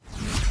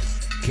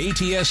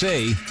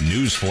KTSA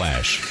News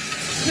Flash.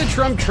 The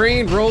Trump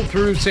train rolled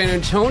through San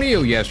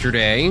Antonio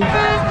yesterday.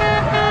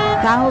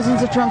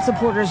 Thousands of Trump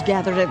supporters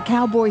gathered at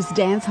Cowboys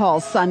Dance Hall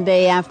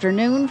Sunday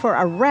afternoon for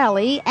a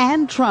rally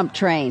and Trump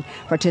train.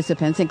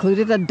 Participants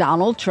included a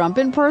Donald Trump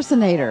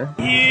impersonator.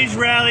 Huge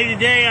rally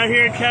today out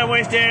here at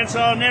Cowboys Dance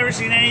Hall. Never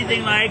seen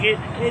anything like it.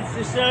 It's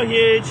just so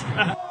huge.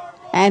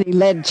 And he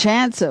led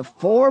chants of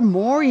 4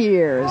 more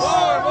years.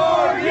 4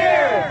 more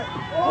years!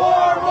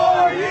 4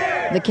 more years!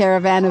 The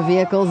caravan of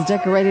vehicles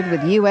decorated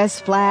with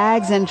U.S.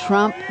 flags and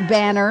Trump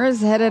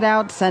banners headed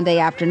out Sunday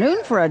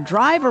afternoon for a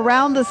drive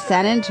around the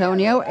San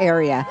Antonio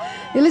area.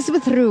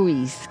 Elizabeth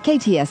Ruiz,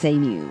 KTSA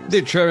News.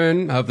 The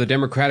chairman of the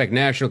Democratic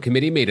National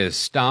Committee made a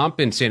stop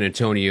in San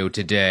Antonio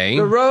today.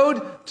 The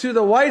road to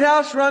the White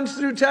House runs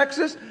through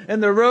Texas,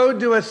 and the road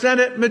to a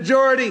Senate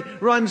majority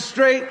runs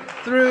straight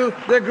through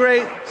the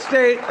great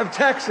state of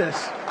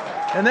Texas.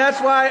 And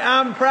that's why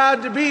I'm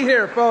proud to be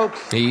here,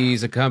 folks. He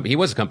was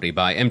accompanied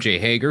by M.J.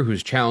 Hager,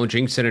 who's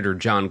challenging Senator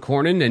John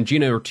Cornyn, and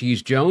Gina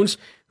Ortiz-Jones,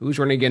 who's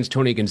running against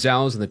Tony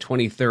Gonzalez in the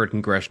 23rd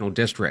Congressional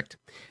District.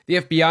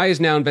 The FBI is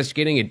now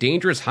investigating a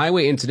dangerous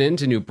highway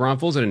incident in New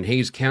Braunfels and in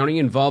Hays County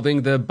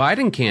involving the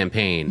Biden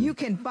campaign. You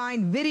can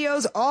find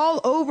videos all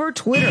over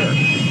Twitter.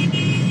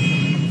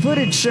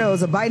 Footage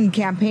shows a Biden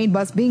campaign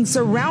bus being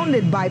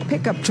surrounded by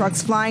pickup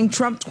trucks flying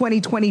Trump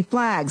 2020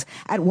 flags.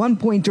 At one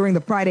point during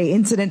the Friday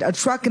incident, a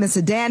truck and a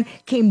sedan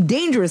came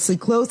dangerously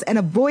close and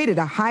avoided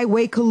a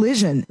highway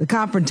collision. The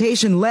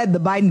confrontation led the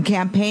Biden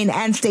campaign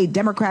and state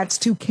Democrats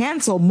to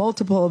cancel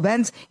multiple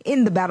events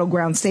in the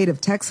battleground state of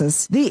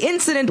Texas. The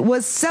incident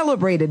was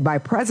celebrated by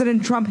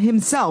President Trump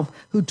himself,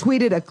 who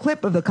tweeted a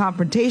clip of the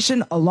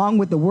confrontation along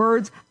with the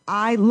words,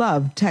 "I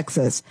love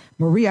Texas."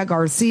 Maria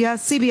Garcia,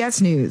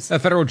 CBS News. A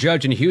federal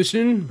judge in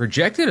Houston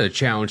rejected a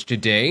challenge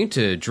today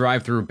to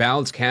drive-through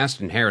ballots cast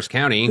in Harris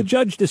County. The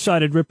judge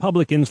decided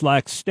Republicans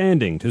lacked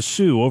standing to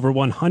sue over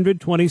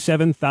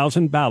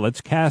 127,000 ballots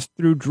cast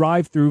through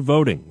drive-through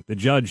voting. The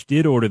judge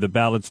did order the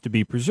ballots to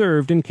be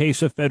preserved in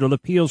case a federal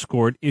appeals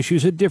court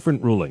issues a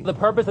different ruling. The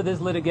purpose of this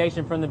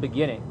litigation from the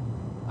beginning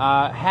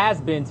has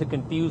been to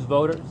confuse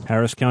voters.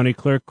 Harris County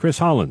Clerk Chris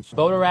Hollins.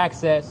 Voter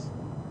access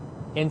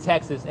in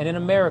Texas and in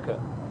America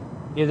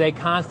is a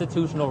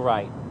constitutional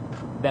right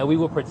that we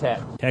will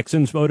protect.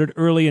 Texans voted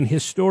early in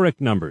historic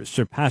numbers,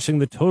 surpassing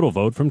the total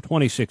vote from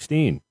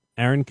 2016.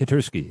 Aaron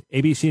Katursky,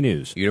 ABC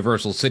News.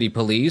 Universal City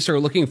Police are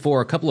looking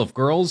for a couple of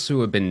girls who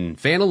have been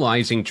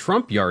vandalizing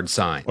Trump yard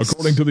signs.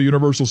 According to the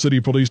Universal City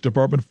Police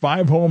Department,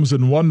 5 homes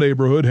in one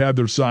neighborhood had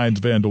their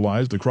signs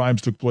vandalized. The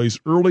crimes took place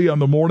early on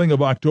the morning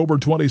of October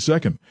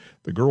 22nd.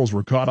 The girls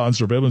were caught on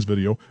surveillance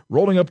video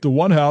rolling up to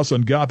one house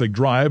on Gothic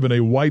Drive in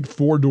a white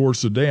 4-door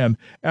sedan.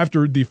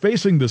 After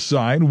defacing the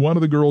sign, one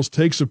of the girls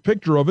takes a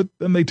picture of it,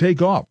 then they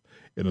take off.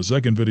 In a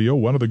second video,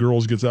 one of the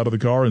girls gets out of the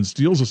car and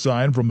steals a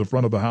sign from the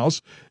front of the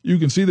house. You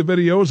can see the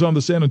videos on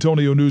the San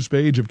Antonio news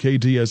page of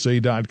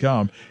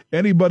KTSA.com.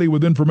 Anybody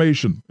with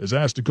information is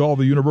asked to call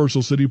the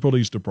Universal City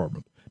Police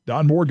Department.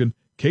 Don Morgan,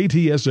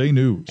 KTSA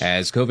News.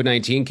 As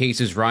COVID-19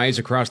 cases rise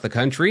across the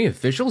country,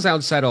 officials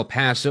outside El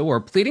Paso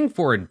are pleading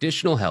for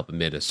additional help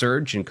amid a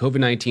surge in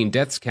COVID-19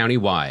 deaths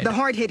countywide. The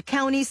hard-hit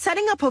county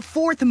setting up a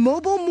 4th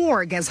mobile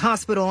morgue as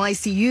hospital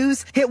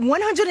ICUs hit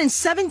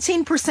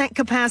 117%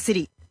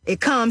 capacity. It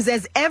comes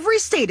as every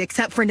state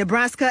except for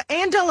Nebraska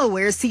and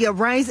Delaware see a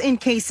rise in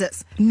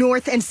cases.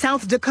 North and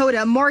South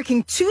Dakota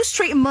marking 2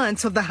 straight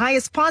months of the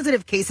highest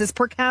positive cases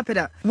per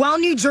capita, while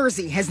New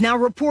Jersey has now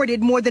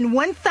reported more than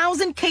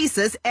 1,000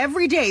 cases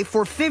every day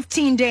for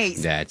 15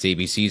 days. That's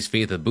ABC's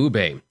Faith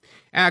Abube.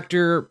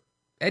 Actor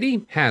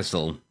Eddie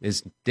Hassel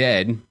is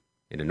dead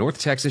in a North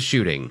Texas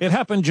shooting. It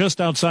happened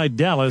just outside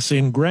Dallas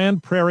in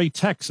Grand Prairie,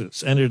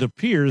 Texas, and it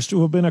appears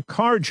to have been a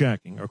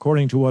carjacking,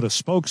 according to what a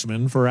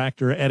spokesman for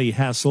actor Eddie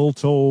Hassel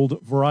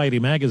told Variety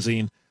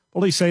magazine.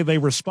 Police say they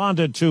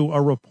responded to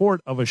a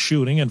report of a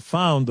shooting and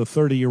found the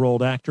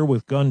 30-year-old actor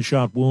with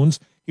gunshot wounds.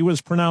 He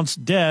was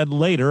pronounced dead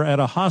later at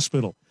a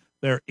hospital.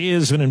 There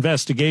is an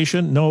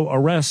investigation. No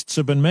arrests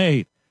have been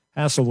made.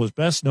 Hassel was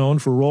best known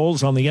for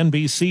roles on the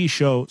NBC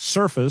show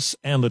Surface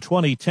and the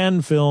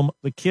 2010 film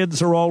The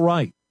Kids Are All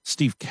Right.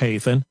 Steve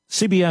Kathan,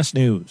 CBS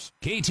News.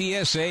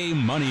 KTSA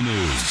Money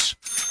News.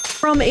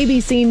 From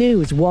ABC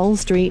News, Wall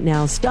Street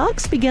now.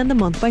 Stocks began the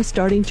month by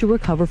starting to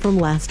recover from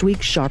last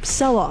week's sharp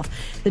sell-off.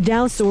 The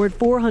Dow soared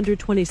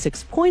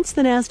 426 points,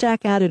 the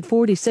Nasdaq added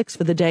 46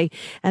 for the day,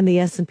 and the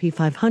S&P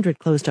 500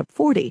 closed up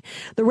 40.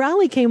 The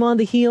rally came on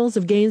the heels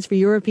of gains for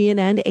European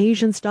and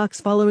Asian stocks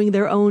following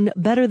their own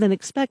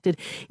better-than-expected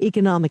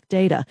economic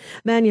data.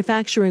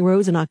 Manufacturing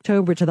rose in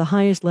October to the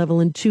highest level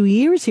in 2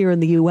 years here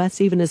in the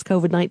U.S., even as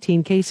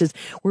COVID-19 cases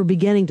were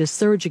beginning to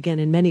surge again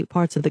in many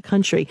parts of the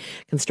country.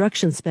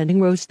 Construction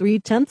spending rose 3%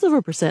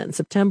 0.3% in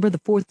September,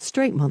 the fourth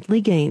straight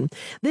monthly gain.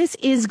 This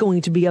is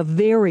going to be a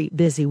very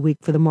busy week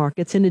for the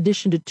markets, in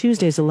addition to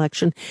Tuesday's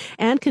election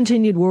and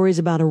continued worries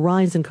about a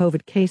rise in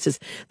COVID cases.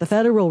 The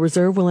Federal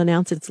Reserve will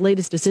announce its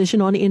latest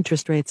decision on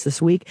interest rates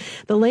this week.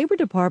 The Labor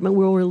Department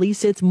will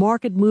release its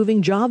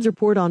market-moving jobs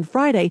report on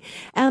Friday,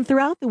 and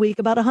throughout the week,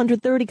 about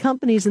 130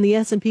 companies in the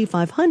S&P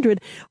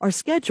 500 are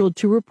scheduled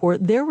to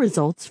report their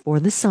results for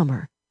the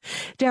summer.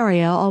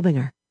 Daria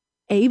Albinger,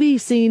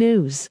 ABC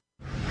News.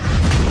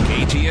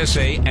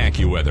 KTSA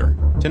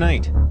AccuWeather.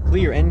 Tonight,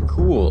 clear and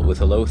cool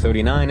with a low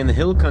 39 in the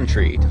hill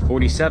country to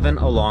 47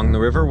 along the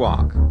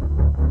Riverwalk.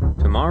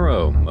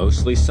 Tomorrow,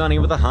 mostly sunny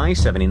with a high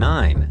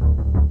 79.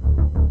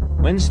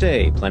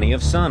 Wednesday, plenty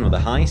of sun with a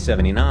high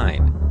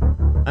 79.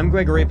 I'm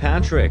Gregory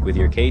Patrick with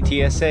your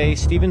KTSA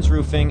Stevens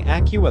Roofing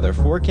AccuWeather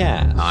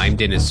forecast. I'm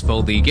Dennis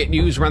Foley. Get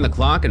news around the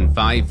clock in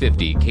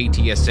 550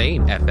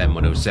 KTSA FM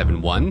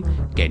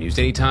 107.1. Get news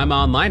anytime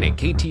online at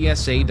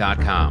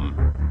ktsa.com.